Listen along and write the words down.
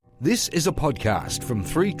This is a podcast from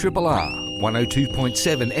 3RRR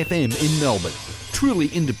 102.7 FM in Melbourne. Truly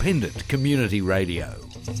independent community radio.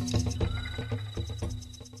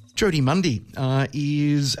 Jodee Mundy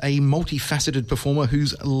is a multifaceted performer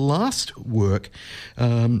whose last work,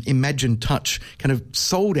 Imagine Touch, kind of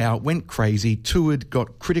sold out, went crazy, toured,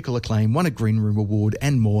 got critical acclaim, won a Green Room Award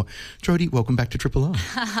and more. Jodee, welcome back to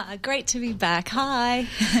RRR. Great to be back. Hi.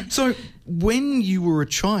 So when you were a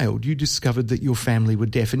child, you discovered that your family were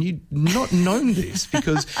deaf, and you'd not known this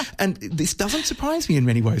because, and this doesn't surprise me in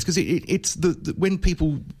many ways, because it's when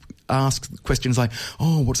people ask questions like,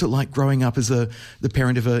 "Oh, what's it like growing up as the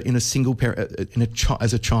parent of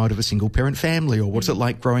as a child of a single parent family?" Or "What's it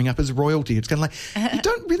like growing up as royalty?" It's kind of like you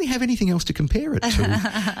don't really have anything else to compare it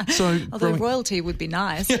to. So, although royalty would be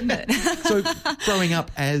nice, wouldn't it? So, growing up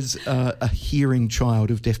as a hearing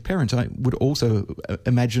child of deaf parents, I would also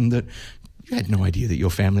imagine that you had no idea that your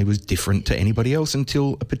family was different to anybody else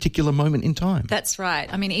until a particular moment in time. That's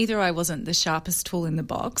right. I mean, either I wasn't the sharpest tool in the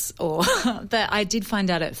box, or that I did find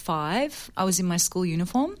out at 5. I was in my school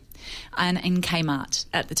uniform and in Kmart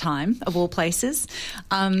at the time, of all places.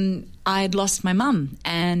 I had lost my mum,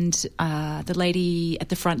 and the lady at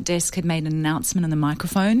the front desk had made an announcement on the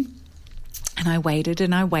microphone. And I waited,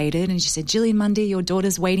 and she said, "Jillian Mundy, your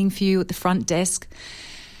daughter's waiting for you at the front desk."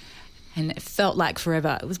 And it felt like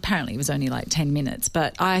forever. It was only like 10 minutes.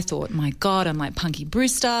 But I thought, my God, I'm like Punky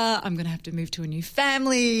Brewster. I'm going to have to move to a new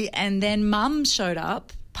family. And then Mum showed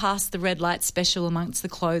up past the red light special amongst the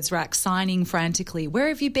clothes rack, signing frantically, "Where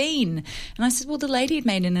have you been?" And I said, "Well, the lady had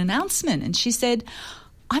made an announcement." And she said,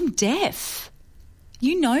 "I'm deaf.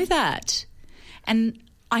 You know that." And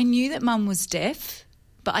I knew that Mum was deaf,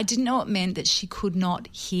 but I didn't know it meant that she could not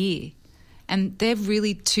hear. And they're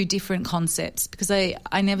really two different concepts, because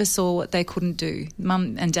I never saw what they couldn't do.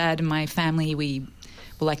 Mum and Dad and my family, we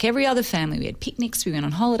were like every other family. We had picnics, we went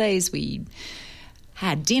on holidays, we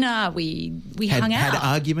had dinner, we hung out. Had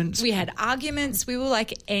arguments? We had arguments. We were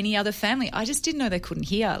like any other family. I just didn't know they couldn't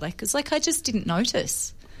hear. It's like I just didn't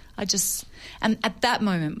notice. And at that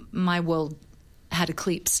moment, my world had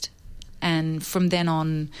eclipsed. And from then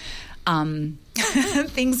on,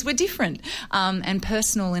 things were different and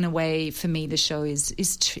personal in a way. For me, the show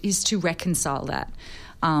is to reconcile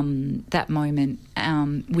that moment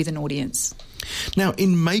with an audience. Now,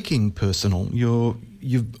 in making personal,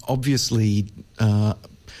 you've obviously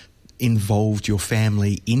involved your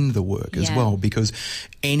family in the work as well, because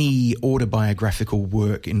any autobiographical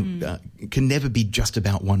work can never be just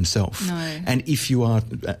about oneself. No. And if you are,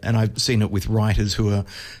 and I've seen it with writers who are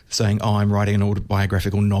saying, "Oh, I'm writing an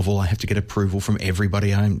autobiographical novel, I have to get approval from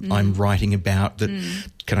everybody I'm writing about, that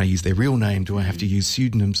can I use their real name? Do I have to use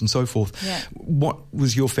pseudonyms?" and so forth. Yeah. What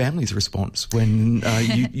was your family's response when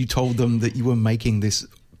you told them that you were making this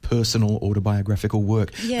personal autobiographical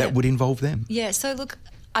work that would involve them? Yeah, so look,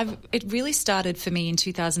 it really started for me in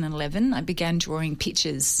 2011. I began drawing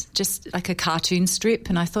pictures, just like a cartoon strip,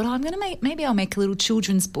 and I thought, maybe I'll make a little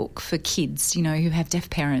children's book for kids, who have deaf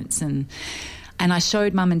parents. And I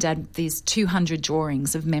showed Mum and Dad these 200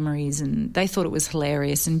 drawings of memories, and they thought it was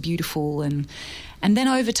hilarious and beautiful. And then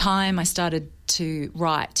over time I started to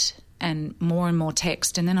write and more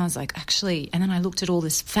text, and then I was like, and then I looked at all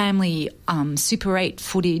this family Super 8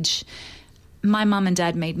 footage. My mum and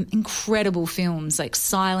dad made incredible films, like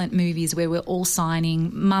silent movies where we're all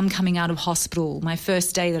signing, Mum coming out of hospital, my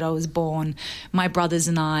first day that I was born, my brothers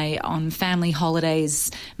and I on family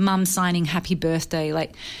holidays, Mum signing happy birthday,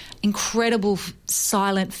 like incredible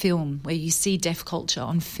silent film where you see deaf culture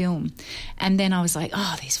on film. And then I was like,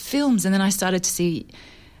 these films. And then I started to see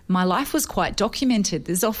my life was quite documented.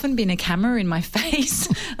 There's often been a camera in my face,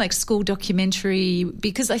 like school documentary,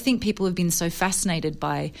 because I think people have been so fascinated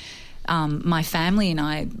by my family and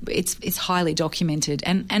I. It's highly documented,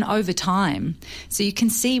 and over time, so you can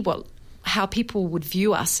see how people would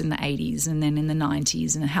view us in the 80s and then in the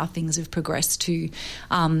 90s, and how things have progressed to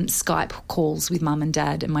Skype calls with Mum and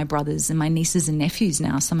Dad and my brothers and my nieces and nephews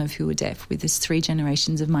now, some of who are deaf, with this 3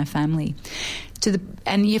 generations of my family.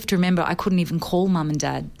 And you have to remember, I couldn't even call Mum and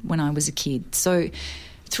Dad when I was a kid. So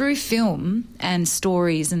through film and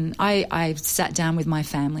stories, and I sat down with my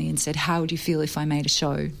family and said, "How would you feel if I made a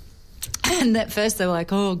show?" And at first they were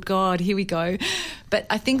like, "Oh, God, here we go." But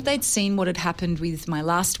I think they'd seen what had happened with my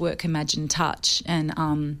last work, Imagine Touch, and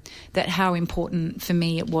that how important for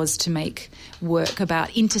me it was to make work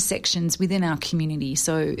about intersections within our community.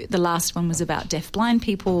 So the last one was about deaf-blind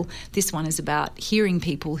people. This one is about hearing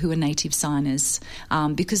people who are native signers,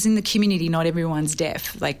 because in the community not everyone's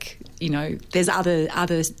deaf. There's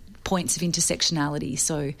other points of intersectionality.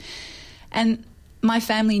 So, and my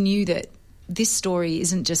family knew that this story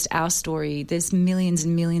isn't just our story. There's millions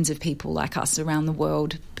and millions of people like us around the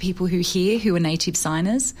world, people who are native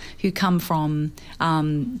signers, who come from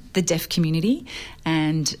the deaf community.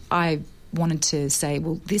 And I wanted to say,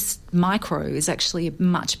 well, this micro is actually a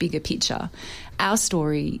much bigger picture. Our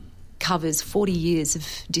story covers 40 years of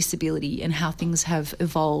disability and how things have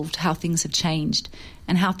evolved, how things have changed,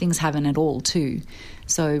 and how things haven't at all too.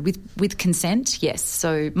 So with consent, yes.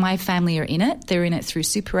 So my family are in it. They're in it through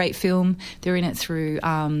Super 8 film. They're in it through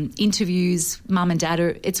interviews. Mum and Dad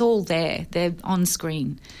it's all there. They're on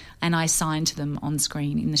screen. And I sign to them on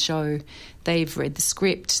screen in the show. They've read the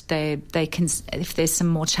script. They can, if there's some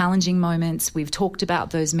more challenging moments, we've talked about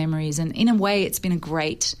those memories. And in a way, it's been a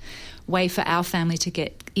great way for our family to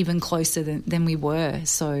get even closer than we were.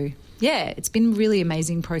 So, yeah, it's been a really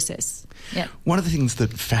amazing process. Yeah. One of the things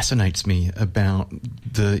that fascinates me about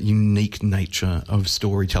the unique nature of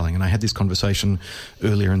storytelling, and I had this conversation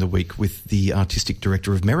earlier in the week with the artistic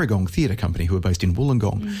director of Merrigong Theatre Company, who are based in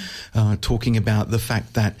Wollongong, talking about the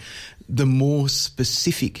fact that the more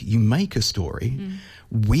specific you make a story,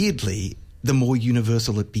 weirdly, the more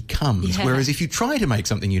universal it becomes. Yeah. Whereas if you try to make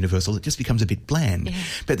something universal, it just becomes a bit bland. Yeah.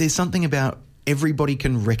 But there's something about everybody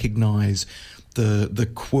can recognise the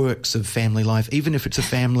quirks of family life, even if it's a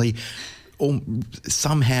family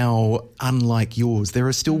somehow unlike yours. There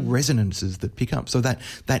are still resonances that pick up. So that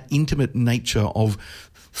intimate nature of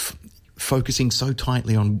focusing so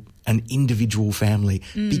tightly on an individual family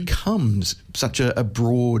becomes such a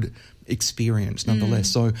broad experience nonetheless.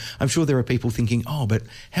 So I'm sure there are people thinking, but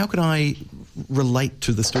how can I relate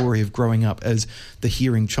to the story of growing up as the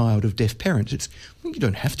hearing child of deaf parents? You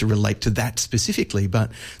don't have to relate to that specifically,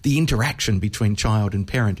 but the interaction between child and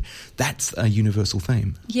parent, that's a universal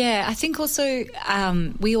theme. Yeah, I think also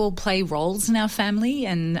we all play roles in our family,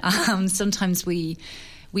 and sometimes we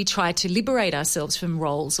try to liberate ourselves from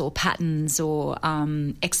roles or patterns or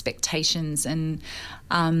expectations, and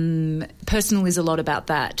personal is a lot about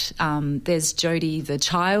that. There's Jodee the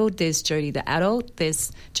child, there's Jodee the adult,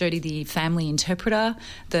 there's Jodee the family interpreter,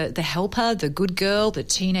 the helper, the good girl, the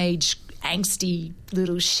teenage angsty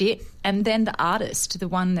little shit, and then the artist, the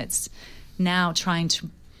one that's now trying to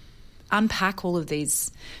unpack all of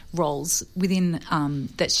these roles within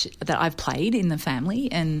that I've played in the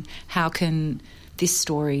family, and how can this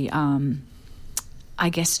story, I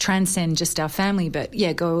guess, transcend just our family, but,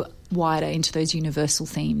 go wider into those universal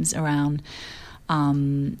themes around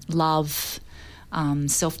love,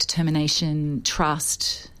 self-determination,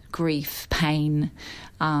 trust, grief, pain,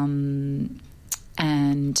 and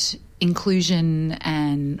inclusion,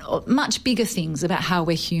 and much bigger things about how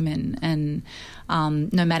we're human, and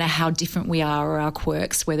no matter how different we are or our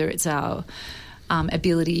quirks, whether it's our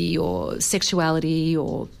ability or sexuality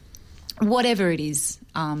or whatever it is,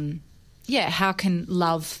 how can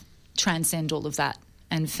love transcend all of that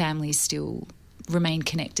and families still remain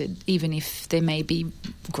connected, even if there may be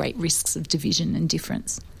great risks of division and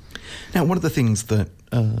difference? Now, one of the things that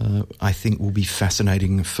I think will be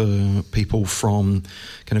fascinating for people from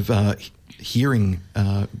kind of hearing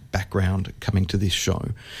background coming to this show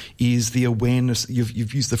is the awareness.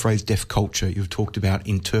 You've used the phrase deaf culture. You've talked about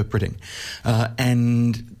interpreting.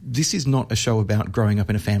 And this is not a show about growing up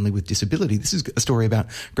in a family with disability. This is a story about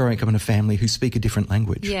growing up in a family who speak a different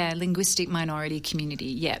language. Yeah, linguistic minority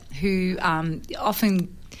community, who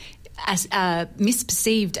often as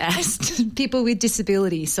misperceived as people with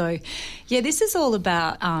disability. So, this is all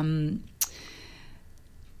about,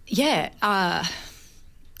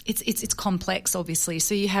 it's complex, obviously.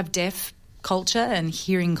 So you have deaf culture and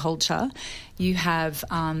hearing culture, you have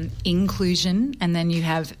inclusion, and then you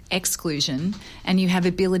have exclusion, and you have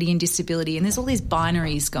ability and disability, and there's all these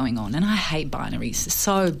binaries going on, and I hate binaries. They're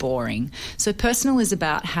so boring. So personal is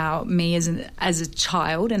about how me as a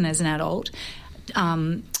child and as an adult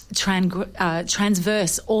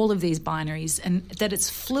transverse all of these binaries, and that it's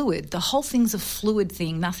fluid. The whole thing's a fluid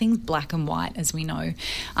thing. Nothing's black and white, as we know.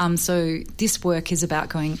 So this work is about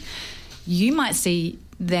going, you might see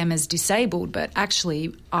them as disabled, but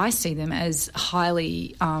actually I see them as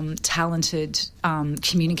highly talented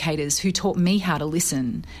communicators who taught me how to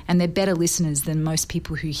listen, and they're better listeners than most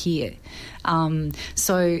people who hear.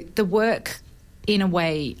 So the work, in a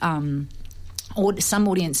way, or some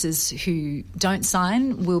audiences who don't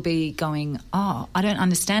sign will be going, I don't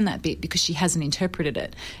understand that bit because she hasn't interpreted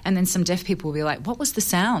it. And then some deaf people will be like, what was the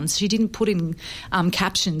sounds? She didn't put in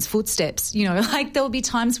captions, footsteps. There'll be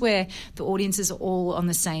times where the audiences are all on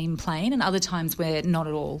the same plane, and other times where not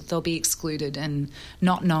at all. They'll be excluded and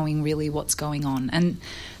not knowing really what's going on. And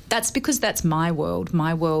that's because that's my world.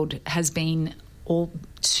 My world has been all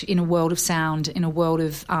in a world of sound, in a world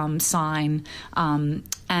of sign,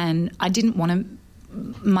 And I didn't want to...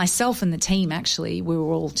 Myself and the team, actually, we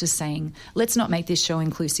were all just saying, let's not make this show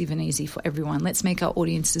inclusive and easy for everyone. Let's make our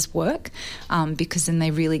audiences work, because then they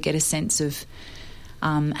really get a sense of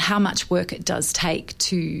how much work it does take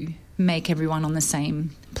to make everyone on the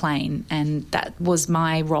same plane. And that was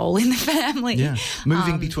my role in the family. Yeah,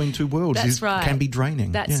 moving between two worlds can be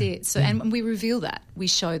draining. That's it. So, and we reveal that. We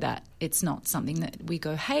show that. It's not something that we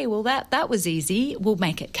go, hey, well, that was easy. We'll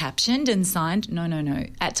make it captioned and signed. No.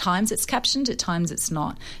 At times it's captioned, at times it's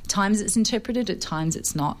not. At times it's interpreted, at times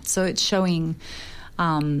it's not. So it's showing,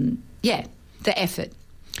 the effort.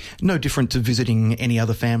 No different to visiting any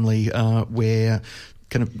other family where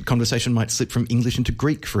kind of conversation might slip from English into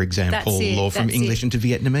Greek, for example, or from English into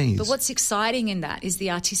Vietnamese. But what's exciting in that is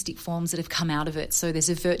the artistic forms that have come out of it. So there's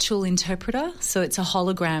a virtual interpreter, so it's a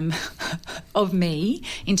hologram of me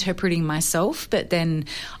interpreting myself, but then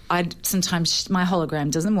sometimes my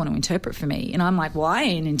hologram doesn't want to interpret for me, and I'm like, why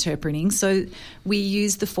ain't interpreting? So we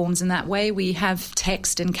use the forms in that way. We have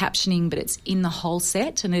text and captioning, but it's in the whole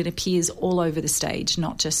set, and it appears all over the stage,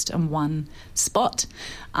 not just in one spot.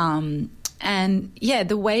 And,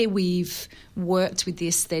 the way we've worked with the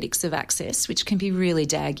aesthetics of Access, which can be really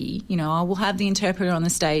daggy, I will have the interpreter on the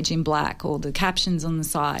stage in black or the captions on the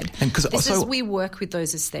side. And we work with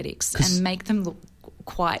those aesthetics and make them look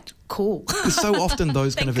quite cool. Because so often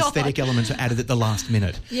those kind of aesthetic elements are added at the last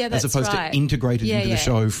minute, as opposed to integrated into the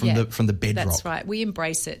show from the bedrock. That's right. We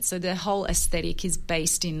embrace it. So the whole aesthetic is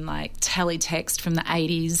based in like teletext from the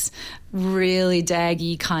 80s, really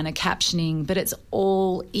daggy kind of captioning, but it's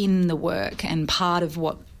all in the work and part of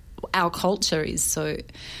what our culture is. So,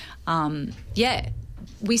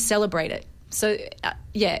 we celebrate it. So,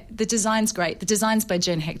 the design's great. The design's by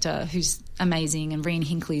Jen Hector, who's amazing, and Rian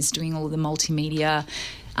Hinckley's doing all of the multimedia.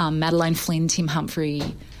 Madeline Flynn, Tim Humphrey,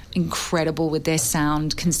 incredible with their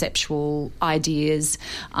sound, conceptual ideas.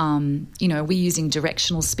 We're using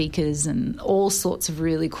directional speakers and all sorts of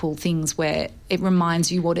really cool things where it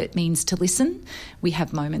reminds you what it means to listen. We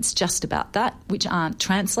have moments just about that, which aren't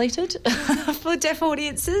translated for deaf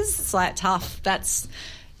audiences. It's like tough.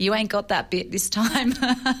 You ain't got that bit this time,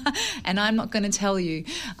 and I'm not going to tell you.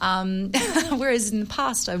 Whereas in the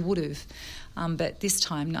past I would have, but this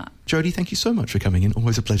time not. Jodee, thank you so much for coming in.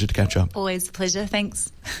 Always a pleasure to catch up. Always a pleasure.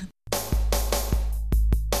 Thanks.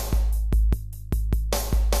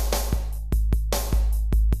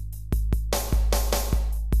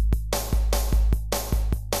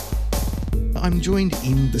 I'm joined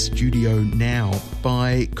in the studio now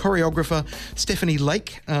by choreographer Stephanie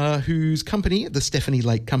Lake, whose company, the Stephanie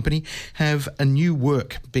Lake Company, have a new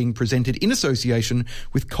work being presented in association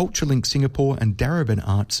with Culture Link Singapore and Darabin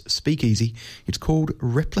Arts Speakeasy. It's called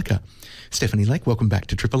Replica. Stephanie Lake, welcome back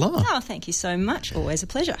to Triple R. Oh, thank you so much. Always a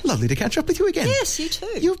pleasure. Lovely to catch up with you again. Yes, you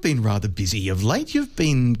too. You've been rather busy of late. You've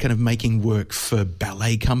been kind of making work for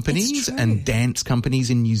ballet companies and dance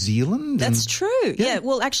companies in New Zealand. That's true. Yeah,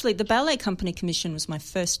 well, actually, the ballet company commission was my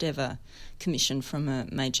first ever commission from a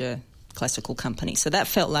major classical company. So that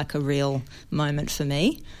felt like a real moment for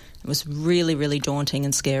me. It was really, really daunting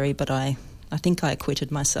and scary, but I think I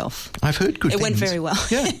acquitted myself. I've heard good things. It went very well.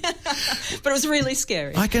 Yeah. But it was really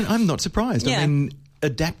scary. I'm not surprised. Yeah. I mean,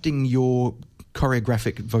 adapting your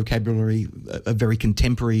choreographic vocabulary, a very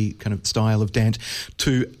contemporary kind of style of dance,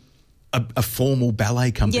 to a formal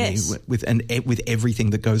ballet company with everything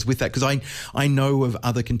that goes with that. Because I know of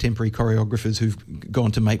other contemporary choreographers who've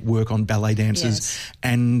gone to make work on ballet dancers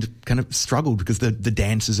and kind of struggled because the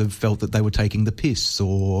dancers have felt that they were taking the piss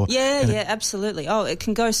or... Yeah, absolutely. Oh, it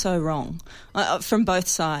can go so wrong from both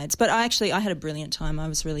sides. But I had a brilliant time. I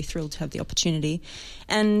was really thrilled to have the opportunity.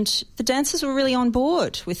 And the dancers were really on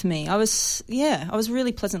board with me. I was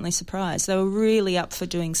really pleasantly surprised. They were really up for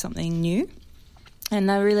doing something new. And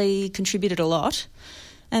they really contributed a lot.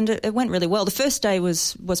 And it went really well. The first day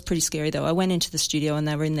was pretty scary, though. I went into the studio and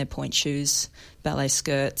they were in their point shoes, ballet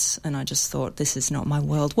skirts, and I just thought, this is not my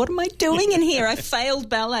world. What am I doing in here? I failed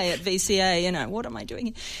ballet at VCA, what am I doing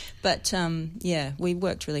here? But, we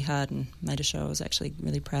worked really hard and made a show I was actually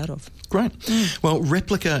really proud of. Great. Well,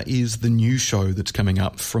 Replica is the new show that's coming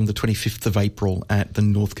up from the 25th of April at the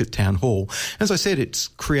Northcote Town Hall. As I said, it's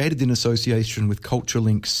created in association with Culture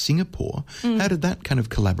Link Singapore. How did that kind of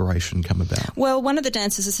collaboration come about? Well, one of the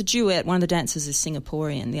dancers is a duet. One of the dancers is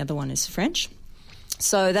Singaporean. The other one is French.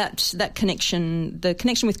 So that connection, the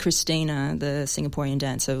connection with Christina, the Singaporean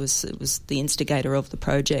dancer, was the instigator of the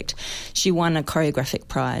project. She won a choreographic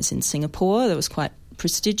prize in Singapore that was quite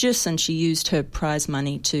prestigious, and she used her prize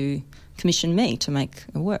money to commission me to make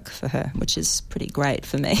a work for her, which is pretty great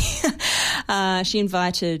for me. She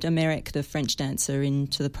invited Americ, the French dancer,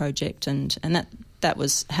 into the project, and that that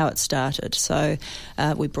was how it started. So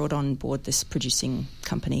we brought on board this producing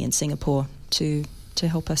company in Singapore to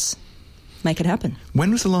help us make it happen.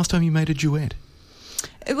 When was the last time you made a duet?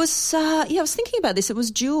 It was, I was thinking about this. It was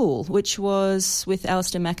Jewel, which was with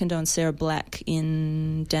Alistair McIndoe and Sarah Black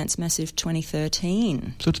in Dance Massive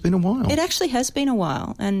 2013. So it's been a while. It actually has been a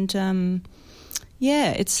while. And,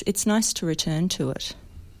 it's nice to return to it.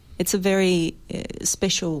 It's a very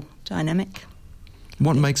special dynamic.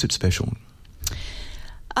 What makes it special?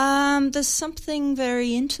 There's something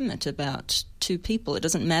very intimate about two people. It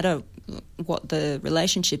doesn't matter what the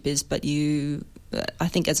relationship is, but I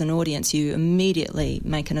think as an audience you immediately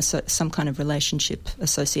make some kind of relationship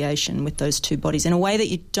association with those two bodies in a way that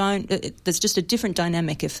you don't... there's just a different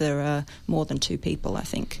dynamic if there are more than two people, I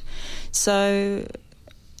think. So...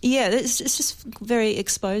 yeah, it's just very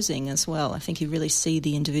exposing as well. I think you really see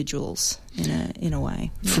the individuals in a way.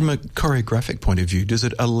 Yeah. From a choreographic point of view, does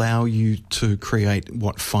it allow you to create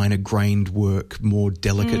finer grained work, more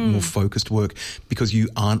delicate, more focused work, because you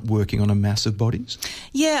aren't working on a mass of bodies?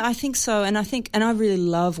 Yeah, I think so, and I really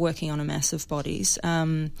love working on a mass of bodies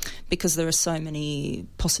because there are so many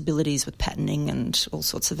possibilities with patterning and all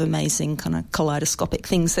sorts of amazing kind of kaleidoscopic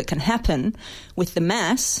things that can happen with the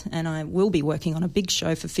mass. And I will be working on a big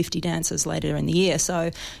show for 50 dancers later in the year.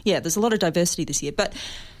 So, yeah, there's a lot of diversity this year. But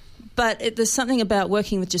there's something about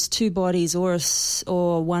working with just two bodies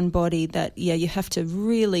or one body that, you have to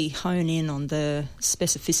really hone in on the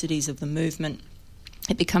specificities of the movement.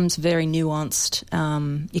 It becomes very nuanced.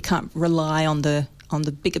 You can't rely on the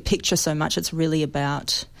bigger picture so much. It's really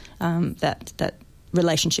about that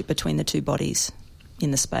relationship between the two bodies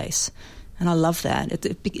in the space. And I love that.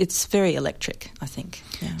 It's very electric, I think.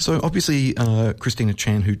 Yeah. So obviously Christina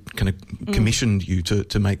Chan, who kind of commissioned you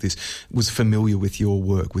to make this, was familiar with your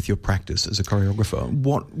work, with your practice as a choreographer.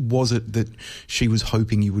 What was it that she was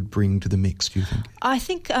hoping you would bring to the mix, do you think? I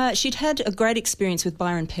think she'd had a great experience with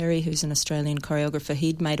Byron Perry, who's an Australian choreographer.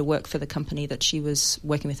 He'd made a work for the company that she was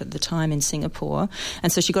working with at the time in Singapore.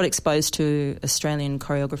 And so she got exposed to Australian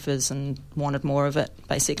choreographers and wanted more of it,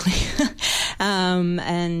 basically.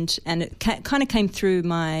 And it kind of came through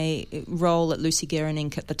my role at Lucy Guerin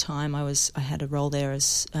Inc. at the time. I had a role there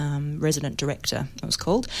as resident director, it was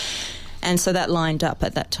called. And so that lined up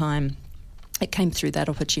at that time. It came through that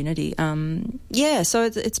opportunity. So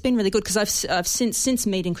it's been really good because I've since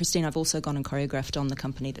meeting Christine, I've also gone and choreographed on the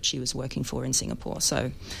company that she was working for in Singapore.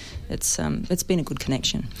 So it's been a good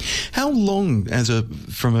connection. How long,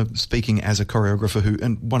 speaking as a choreographer,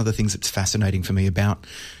 and one of the things that's fascinating for me about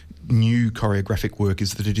new choreographic work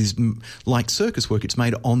is that it is like circus work. It's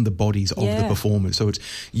made on the bodies of the performers, so it's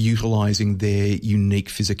utilising their unique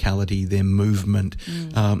physicality, their movement.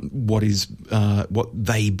 What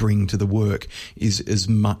they bring to the work is as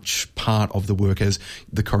much part of the work as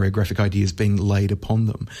the choreographic ideas being laid upon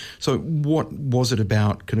them. So what was it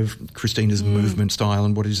about kind of Christina's movement style,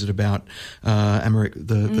 and what is it about Amérique,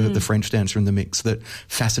 the French dancer in the mix, that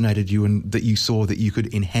fascinated you and that you saw that you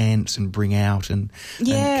could enhance and bring out and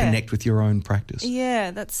connect with your own practice?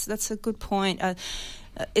 Yeah, that's a good point.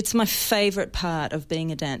 It's my favourite part of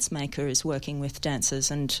being a dance maker is working with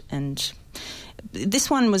dancers, and this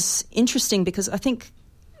one was interesting because I think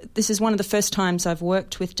this is one of the first times I've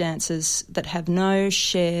worked with dancers that have no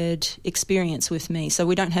shared experience with me. So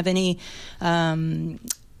we don't have any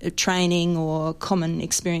training or common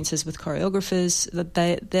experiences with choreographers.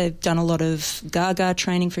 They've done a lot of Gaga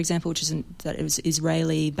training, for example, which is it was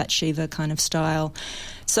Israeli Batshiva kind of style.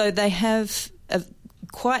 So they have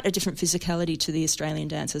quite a different physicality to the Australian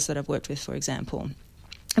dancers that I've worked with, for example.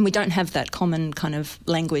 And we don't have that common kind of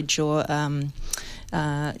language or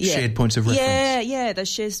shared points of reference. Yeah, those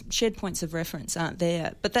shared points of reference aren't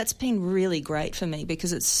there. But that's been really great for me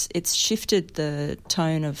because it's shifted the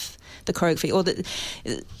tone of the choreography, or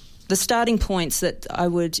the starting points that I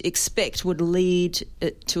would expect would lead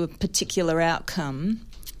it to a particular outcome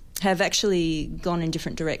have actually gone in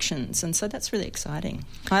different directions, and so that's really exciting.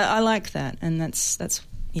 I like that, and that's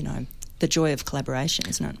the joy of collaboration,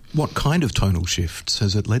 isn't it? What kind of tonal shifts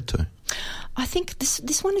has it led to? I think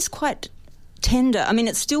this one is quite tender. I mean,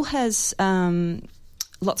 it still has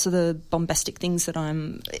lots of the bombastic things that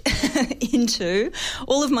I'm into.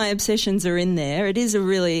 All of my obsessions are in there. It is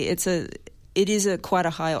quite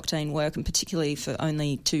a high octane work, and particularly for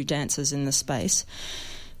only two dancers in the space.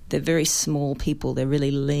 They're very small people. They're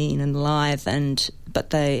really lean and lithe, but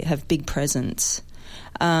they have big presence.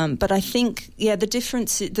 But I think, the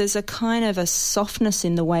difference, there's a kind of a softness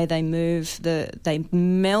in the way they move. They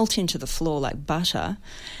melt into the floor like butter.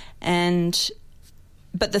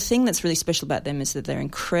 But the thing that's really special about them is that they're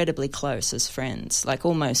incredibly close as friends, like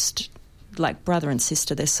almost like brother and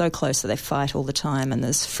sister. They're so close that they fight all the time, and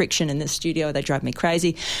there's friction in the studio. They drive me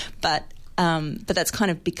crazy. But that's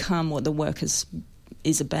kind of become what the work is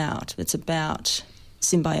about. It's about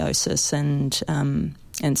symbiosis and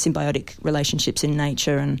symbiotic relationships in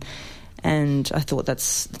nature, and I thought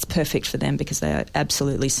that's perfect for them because they are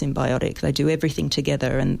absolutely symbiotic. They do everything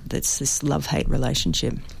together, and it's this love-hate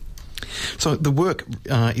relationship. So the work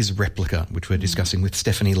is Replica, which we're discussing with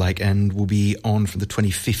Stephanie Lake, and will be on from the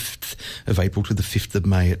 25th of April to the 5th of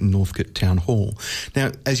May at Northcote Town Hall.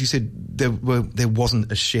 Now, as you said, there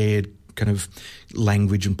wasn't a shared kind of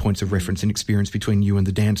language and points of reference and experience between you and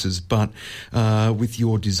the dancers, but with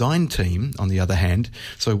your design team, on the other hand,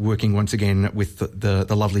 so working once again with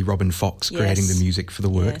the lovely Robin Fox creating the music for the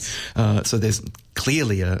work, so there's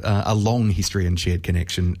clearly a long history and shared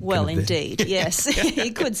connection. Well, indeed, yes.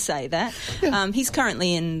 You could say that. Yeah. He's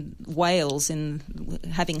currently in Wales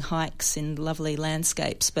having hikes in lovely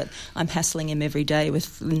landscapes, but I'm hassling him every day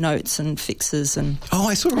with notes and fixes and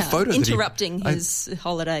I saw a photo interrupting his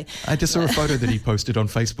holiday. I just saw a photo that he posted on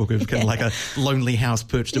Facebook of kind of like a lonely house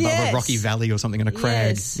perched above a rocky valley or something in a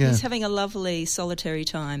crag. Yes, he's having a lovely solitary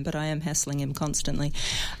time, but I am hassling him constantly.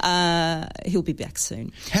 He'll be back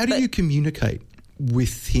soon. How do you communicate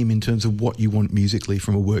with him in terms of what you want musically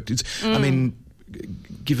from a work? I mean,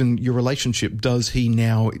 given your relationship, does he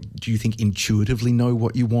now, do you think, intuitively know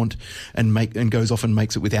what you want and goes off and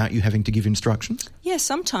makes it without you having to give instructions? Yeah,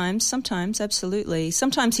 sometimes, absolutely.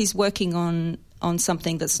 Sometimes he's working on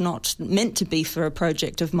something that's not meant to be for a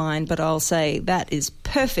project of mine, but I'll say that is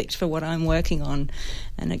perfect for what I'm working on,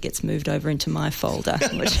 and it gets moved over into my folder,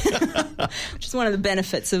 which is one of the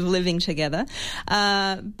benefits of living together.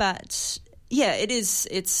 But yeah, it is.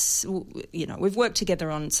 It's, we've worked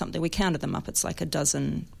together on something. We counted them up. It's like a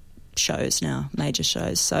dozen shows now, major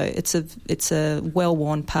shows. So it's a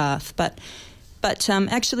well-worn path. But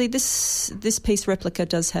actually, this piece Replica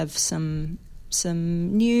does have some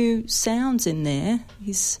new sounds in there.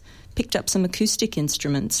 He's picked up some acoustic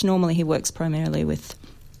instruments. Normally, he works primarily with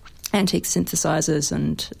antique synthesizers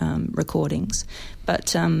and recordings. But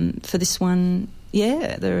for this one,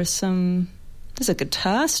 there's a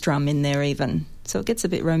guitar strum in there even, so it gets a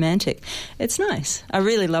bit romantic. It's nice. I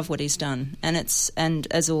really love what he's done, and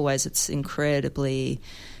as always, it's incredibly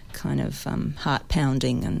kind of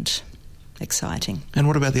heart-pounding and exciting. And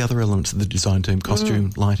what about the other elements of the design team,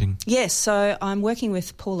 costume, lighting? Yes, so I'm working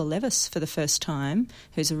with Paula Levis for the first time,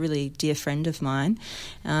 who's a really dear friend of mine.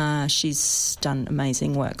 She's done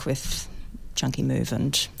amazing work with Chunky Move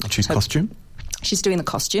and she's costume? She's doing the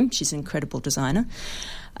costume. She's an incredible designer.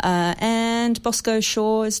 And Bosco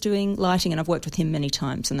Shaw is doing lighting, and I've worked with him many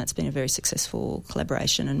times, and that's been a very successful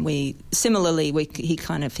collaboration. And he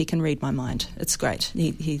can read my mind. It's great.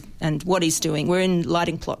 He and what he's doing. We're in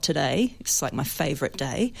lighting plot today. It's like my favourite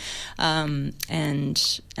day, and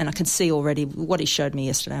I can see already what he showed me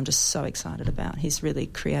yesterday. I'm just so excited about. He's really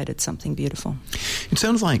created something beautiful. It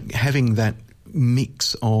sounds like having that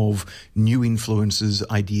mix of new influences,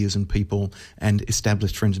 ideas and people, and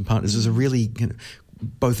established friends and partners is a really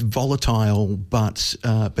both volatile but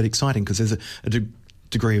exciting, because there's a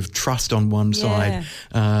degree of trust on one side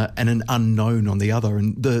and an unknown on the other,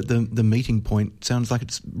 and the meeting point sounds like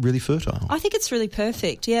it's really fertile. I think it's really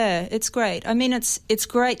perfect. Yeah, it's great. I mean, it's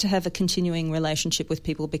great to have a continuing relationship with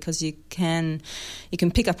people, because you can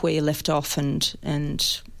pick up where you left off,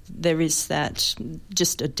 and there is that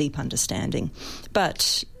just a deep understanding.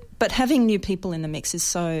 But having new people in the mix is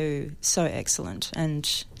so excellent,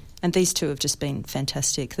 and these two have just been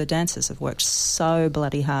fantastic. The dancers have worked so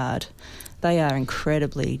bloody hard. They are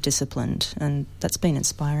incredibly disciplined, and that's been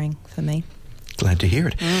inspiring for me. Glad to hear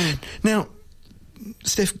it. Now,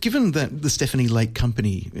 Steph, given that the Stephanie Lake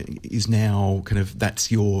Company is now kind of,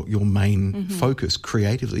 that's your main focus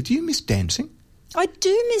creatively, do you miss dancing? I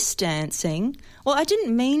do miss dancing. Well, I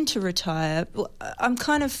didn't mean to retire.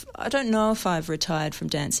 I don't know if I've retired from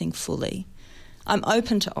dancing fully. I'm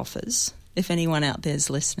open to offers, if anyone out there is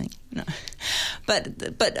listening. No. But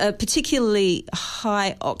a particularly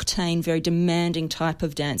high-octane, very demanding type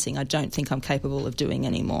of dancing I don't think I'm capable of doing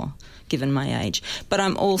anymore, given my age. But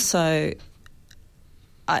I'm also...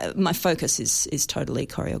 my focus is totally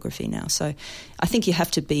choreography now. So I think you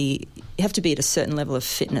have to be at a certain level of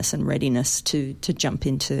fitness and readiness to jump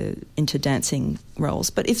into dancing roles.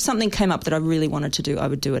 But if something came up that I really wanted to do, I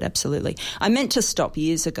would do it absolutely. I meant to stop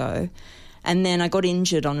years ago, and then I got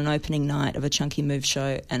injured on an opening night of a Chunky Move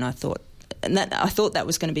show, and I thought that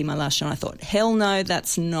was going to be my last show. And I thought, hell no,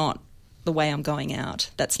 that's not the way I'm going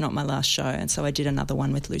out. That's not my last show. And so I did another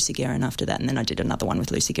one with Lucy Guerin after that, and then I did another one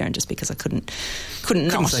with Lucy Guerin just because I couldn't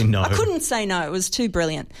say no. I couldn't say no. It was too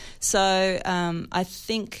brilliant. So I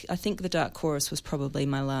think the Dark Chorus was probably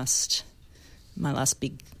my last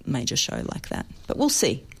big major show like that. But we'll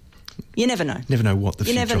see. You never know. Never know what the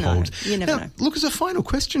future holds. You never know. Look, as a final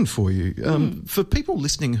question for you, for people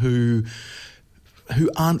listening who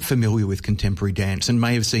aren't familiar with contemporary dance and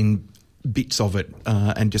may have seen bits of it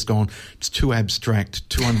and just gone, it's too abstract,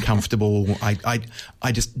 too uncomfortable,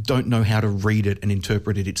 I just don't know how to read it and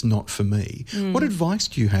interpret it, it's not for me. What advice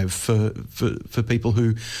do you have for people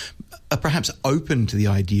who are perhaps open to the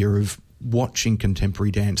idea of watching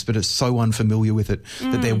contemporary dance but are so unfamiliar with it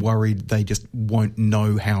that they're worried they just won't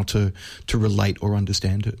know how to relate or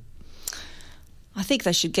understand it? I think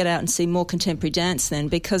they should get out and see more contemporary dance then,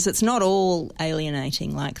 because it's not all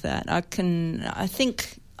alienating like that.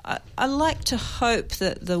 I like to hope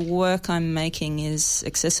that the work I'm making is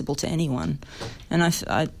accessible to anyone, and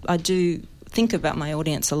I do think about my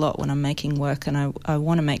audience a lot when I'm making work, and I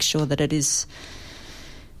want to make sure that it's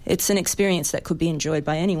an experience that could be enjoyed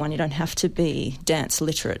by anyone. You don't have to be dance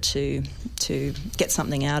literate to get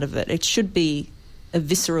something out of it. It should be a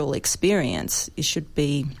visceral experience. You should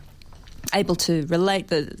be able to relate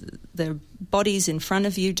the bodies in front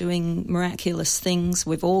of you doing miraculous things.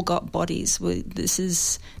 We've all got bodies. This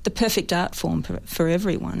is the perfect art form for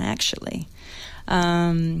everyone, actually.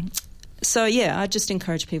 So, yeah, I just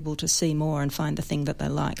encourage people to see more and find the thing that they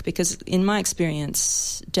like, because in my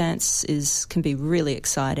experience, dance can be really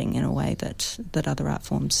exciting in a way that other art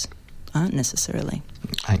forms aren't necessarily.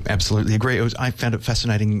 I absolutely agree. I found it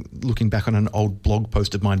fascinating looking back on an old blog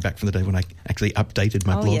post of mine back from the day when I actually updated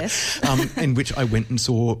my blog, yes. In which I went and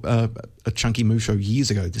saw a Chunky Moo show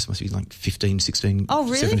years ago. This must be like 15, 16, oh,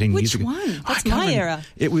 really? 17 years ago. Which one? That's my era.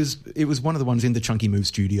 It was one of the ones in the Chunky Moo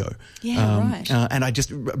studio. Yeah, right. And I just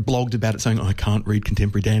blogged about it saying, I can't read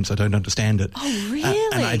contemporary dance, I don't understand it. Oh, really?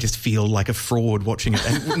 And I just feel like a fraud watching it.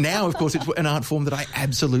 And now, of course, it's an art form that I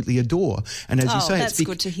absolutely adore. And as you say, that's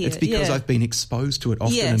good to hear. It's because I've been exposed to it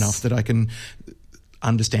often Yes. enough that I can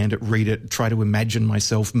understand it, read it, try to imagine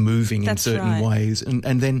myself moving That's in certain right. ways, and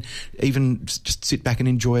then even just sit back and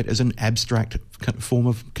enjoy it as an abstract kind of form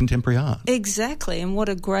of contemporary art. Exactly, and what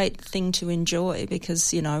a great thing to enjoy,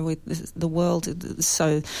 because, you know, with the world is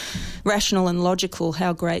so rational and logical,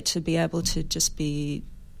 how great to be able to just be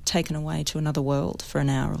taken away to another world for an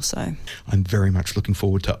hour or so. I'm very much looking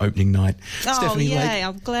forward to opening night. Oh, Stephanie yeah, Lake.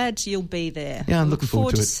 I'm glad you'll be there. Yeah, I'm looking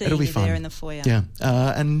forward to it. Seeing It'll be you fun. there in the foyer. Yeah,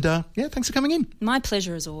 thanks for coming in. My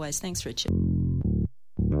pleasure as always. Thanks, Richard.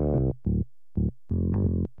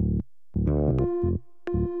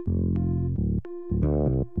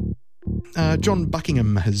 Jon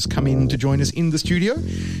Buckingham has come in to join us in the studio.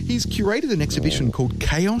 He's curated an exhibition called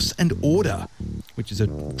Chaos and Order, which is a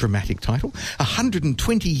dramatic title.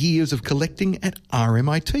 120 years of collecting at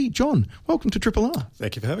RMIT. Jon, welcome to Triple R.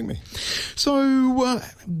 Thank you for having me. So,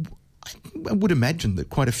 I would imagine that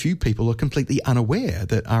quite a few people are completely unaware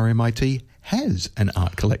that RMIT has an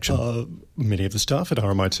art collection. Many of the staff at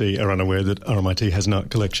RMIT are unaware that RMIT has an art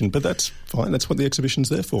collection, but that's fine. That's what the exhibition's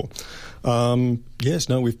there for.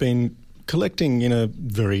 We've been collecting in a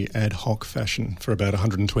very ad hoc fashion for about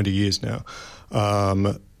 120 years now.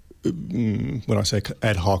 When I say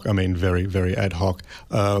ad hoc, I mean very, very ad hoc.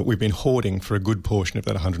 We've been hoarding for a good portion of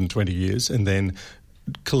that 120 years, and then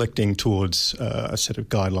collecting towards a set of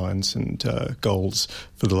guidelines and goals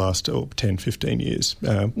for the last 10, 15 years,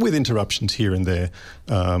 with interruptions here and there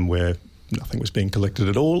where nothing was being collected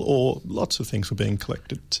at all, or lots of things were being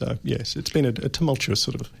collected. So, yes, it's been a tumultuous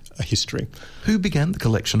sort of a history. Who began the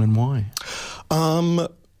collection and why? Well,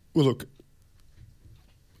 look,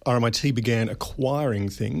 RMIT began acquiring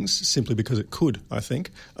things simply because it could, I think.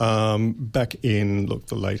 Back in,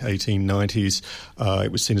 the late 1890s,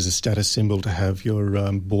 it was seen as a status symbol to have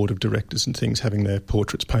your board of directors and things having their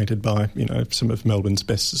portraits painted by, some of Melbourne's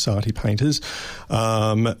best society painters,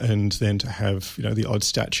 and then to have, the odd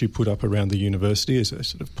statue put up around the university as a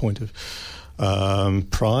sort of point of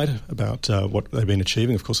pride about what they've been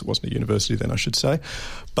achieving. Of course, it wasn't a university then, I should say.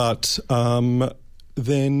 But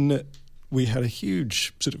then we had a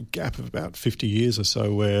huge sort of gap of about 50 years or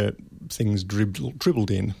so where things dribbled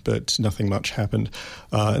in, but nothing much happened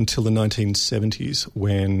until the 1970s,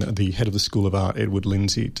 when the head of the School of Art, Edward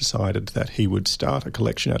Lindsay, decided that he would start a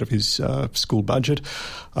collection out of his school budget,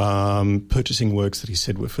 purchasing works that he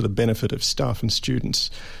said were for the benefit of staff and students.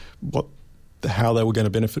 How they were going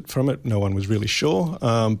to benefit from it, no one was really sure,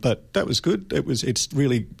 but that was good. It's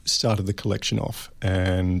really started the collection off,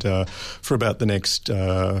 and for about the next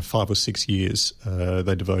 5 or 6 years,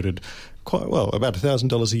 they devoted about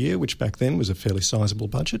 $1,000 a year, which back then was a fairly sizable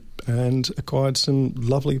budget, and acquired some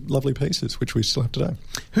lovely, lovely pieces, which we still have today.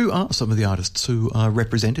 Who are some of the artists who are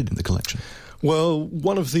represented in the collection? Well,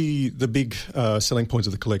 one of the big selling points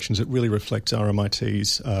of the collection is it really reflects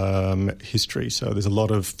RMIT's history. So there's a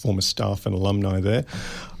lot of former staff and alumni there.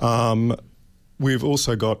 We've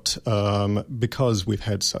also got, because we've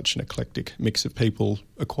had such an eclectic mix of people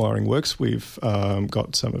acquiring works, we've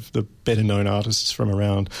got some of the better-known artists from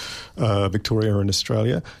around Victoria and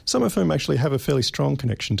Australia, some of whom actually have a fairly strong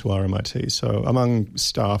connection to RMIT. So among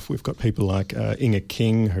staff, we've got people like Inga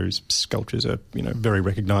King, whose sculptures are very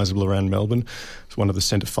recognisable around Melbourne. It's one of the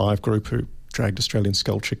Centre 5 group who dragged Australian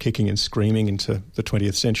sculpture kicking and screaming into the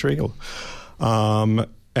 20th century.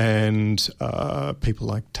 And people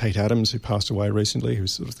like Tate Adams, who passed away recently,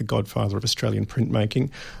 who's sort of the godfather of Australian printmaking,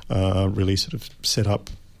 really sort of set up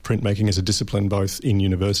printmaking as a discipline both in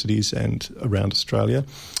universities and around Australia.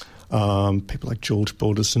 People like George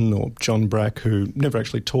Balderson or John Brack, who never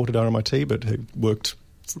actually taught at RMIT, but who worked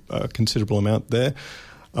a considerable amount there.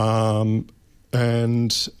 And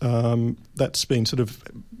that's been sort of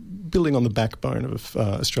building on the backbone of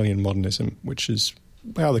Australian modernism, which is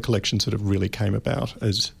how the collection sort of really came about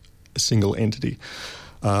as a single entity.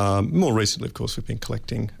 More recently, of course, we've been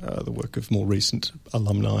collecting the work of more recent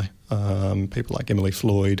alumni, people like Emily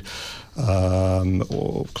Floyd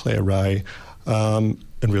or Claire Ray, and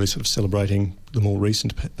really sort of celebrating the more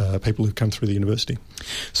recent people who've come through the university.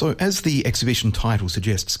 So as the exhibition title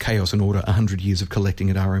suggests, Chaos and Order, 100 Years of Collecting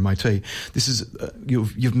at RMIT, this is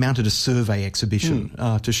you've mounted a survey exhibition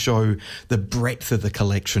to show the breadth of the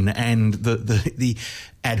collection and the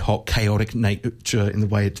ad hoc, chaotic nature in the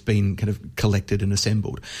way it's been kind of collected and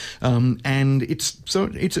assembled. And it's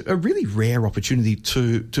a really rare opportunity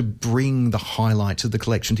to bring the highlights of the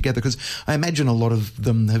collection together, because I imagine a lot of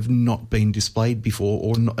them have not been displayed before,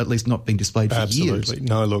 or at least not been displayed for years. Absolutely.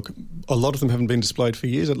 No, look, a lot of them haven't been displayed for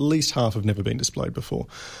years. At least half have never been displayed before.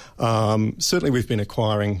 Certainly we've been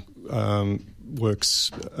acquiring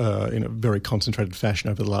works in a very concentrated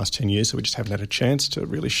fashion over the last 10 years, so we just haven't had a chance to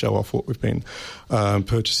really show off what we've been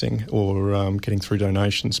purchasing or getting through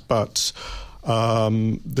donations. But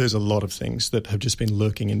there's a lot of things that have just been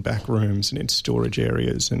lurking in back rooms and in storage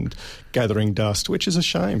areas and gathering dust, which is a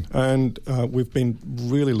shame. And we've been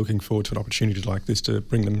really looking forward to an opportunity like this to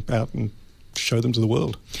bring them out and show them to the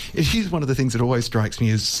world. It is one of the things that always strikes me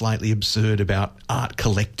as slightly absurd about art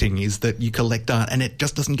collecting, is that you collect art and it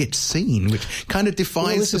just doesn't get seen, which kind of defies...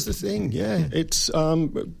 Well, this is the thing, yeah. It's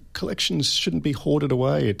collections shouldn't be hoarded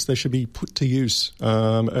away. They should be put to use.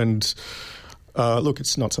 Look,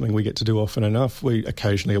 it's not something we get to do often enough.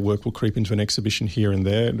 Occasionally a work will creep into an exhibition here and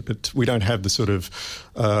there, but we don't have the sort of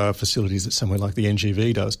facilities that somewhere like the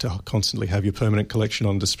NGV does to constantly have your permanent collection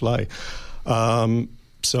on display.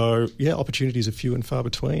 So, yeah, opportunities are few and far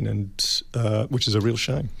between, and which is a real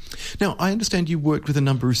shame. Now, I understand you worked with a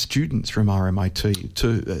number of students from RMIT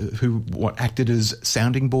who acted as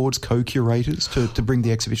sounding boards, co-curators to bring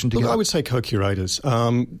the exhibition together? Look, I would say co-curators.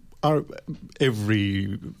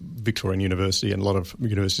 Every Victorian university and a lot of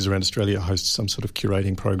universities around Australia host some sort of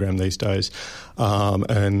curating program these days,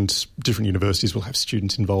 and different universities will have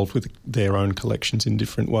students involved with their own collections in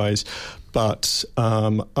different ways. But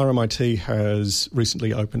RMIT has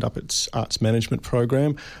recently opened up its arts management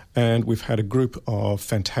program, and we've had a group of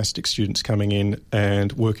fantastic students coming in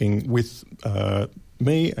and working with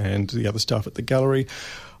me and the other staff at the gallery,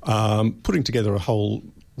 putting together a whole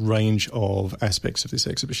range of aspects of this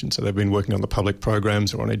exhibition. So they've been working on the public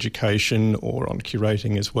programs or on education or on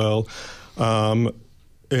curating as well. And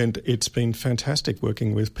it's been fantastic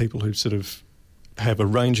working with people who sort of have a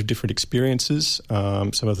range of different experiences.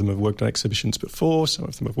 Some of them have worked on exhibitions before, some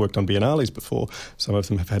of them have worked on biennales before, some of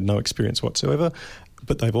them have had no experience whatsoever,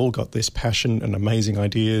 but they've all got this passion and amazing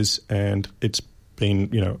ideas, and it's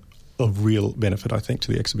been, of real benefit, I think,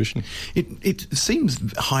 to the exhibition. It seems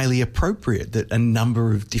highly appropriate that a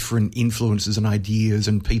number of different influences and ideas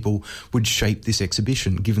and people would shape this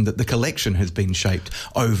exhibition, given that the collection has been shaped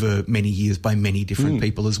over many years by many different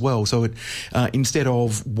people as well. So instead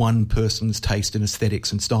of one person's taste in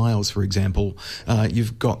aesthetics and styles, for example,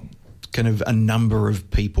 you've got kind of a number of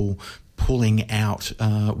people pulling out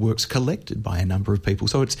works collected by a number of people.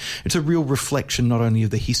 So it's a real reflection not only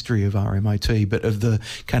of the history of RMIT, but of the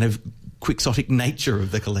kind of quixotic nature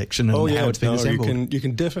of the collection and how it's been assembled. You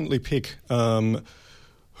can definitely pick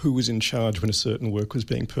who was in charge when a certain work was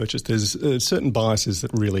being purchased. There's certain biases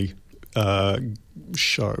that really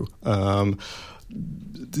show.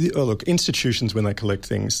 Look, institutions, when they collect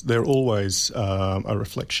things, they're always a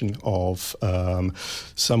reflection of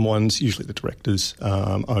someone's, usually the director's,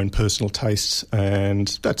 own personal tastes, and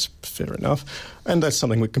that's fair enough. And that's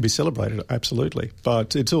something that can be celebrated, absolutely.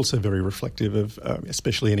 But it's also very reflective of,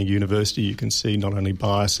 especially in a university, you can see not only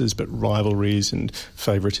biases but rivalries and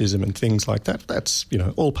favouritism and things like that. That's,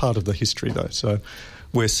 all part of the history, though. So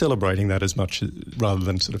we're celebrating that as much rather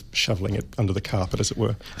than sort of shoveling it under the carpet, as it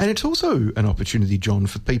were. And it's also an opportunity, John,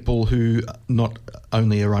 for people who not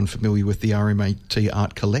only are unfamiliar with the RMIT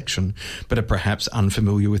art collection, but are perhaps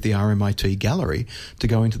unfamiliar with the RMIT gallery, to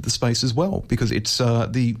go into the space as well, because it's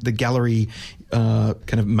the gallery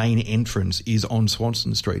kind of main entrance is on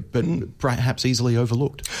Swanston Street, but perhaps easily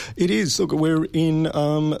overlooked. It is. Look, we're in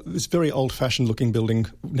this very old-fashioned looking building,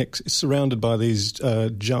 surrounded by these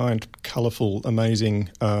giant, colourful, amazing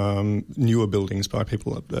newer buildings by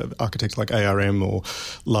people, architects like ARM or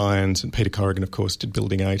Lyons, and Peter Corrigan, of course, did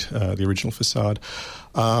Building 8, the original facade.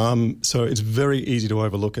 So it's very easy to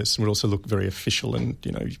overlook us, and we also look very official and,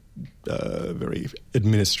 very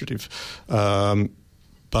administrative.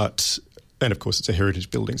 And of course, it's a heritage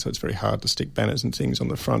building, so it's very hard to stick banners and things on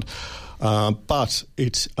the front. But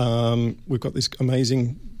we've got this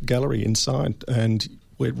amazing gallery inside, and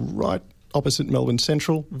we're right opposite Melbourne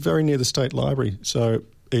Central, very near the State Library. So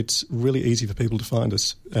it's really easy for people to find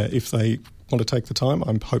us. If they want to take the time,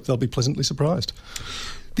 I hope they'll be pleasantly surprised.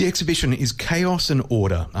 The exhibition is Chaos and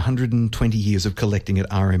Order, 120 years of collecting at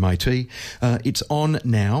RMIT. It's on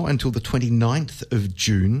now until the 29th of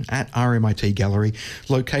June at RMIT Gallery,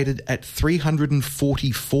 located at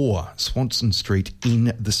 344 Swanston Street in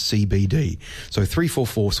the CBD. So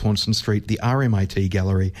 344 Swanston Street, the RMIT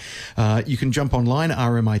Gallery. You can jump online,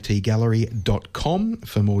 rmitgallery.com,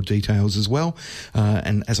 for more details as well.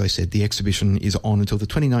 And as I said, the exhibition is on until the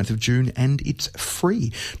 29th of June, and it's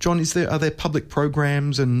free. John, are there public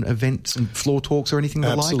programs and events and floor talks or anything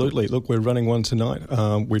like? Absolutely. Look, we're running one tonight,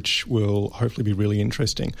 which will hopefully be really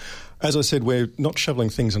interesting. As I said, we're not shoveling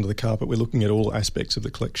things under the carpet. We're looking at all aspects of the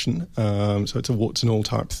collection. So it's a warts and all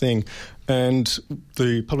type thing. And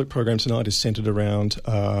the public program tonight is centred around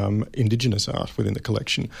Indigenous art within the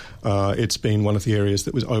collection. It's been one of the areas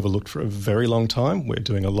that was overlooked for a very long time. We're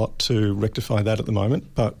doing a lot to rectify that at the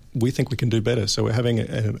moment, but we think we can do better. So we're having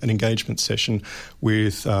an engagement session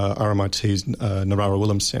with RMIT's Narara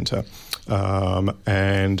Willems Centre,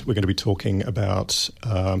 and we're going to be talking about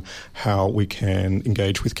how we can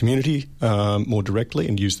engage with community more directly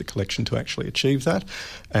and use the collection to actually achieve that,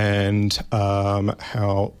 and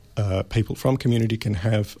how people from community can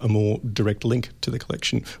have a more direct link to the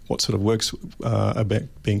collection. What sort of works are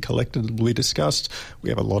being collected will be discussed. We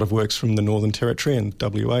have a lot of works from the Northern Territory and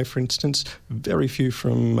WA, for instance, very few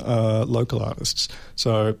from local artists.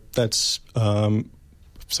 So that's...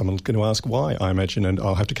 someone's going to ask why, I imagine, and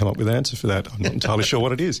I'll have to come up with an answer for that. I'm not entirely sure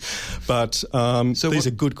what it is. But these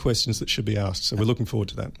are good questions that should be asked, so we're looking forward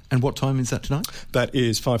to that. And what time is that tonight? That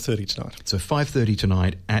is 5:30 tonight. So 5:30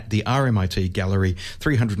 tonight at the RMIT Gallery,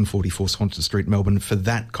 344 Swanston Street, Melbourne, for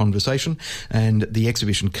that conversation. And the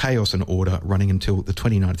exhibition Chaos and Order, running until the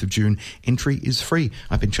 29th of June. Entry is free.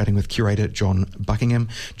 I've been chatting with curator Jon Buckingham.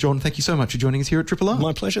 John, thank you so much for joining us here at Triple R.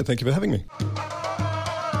 My pleasure. Thank you for having me.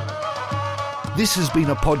 This has been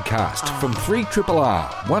a podcast from 3RRR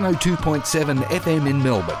 102.7 FM in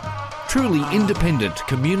Melbourne. Truly independent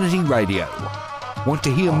community radio. Want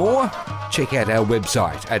to hear more? Check out our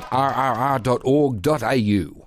website at rrr.org.au.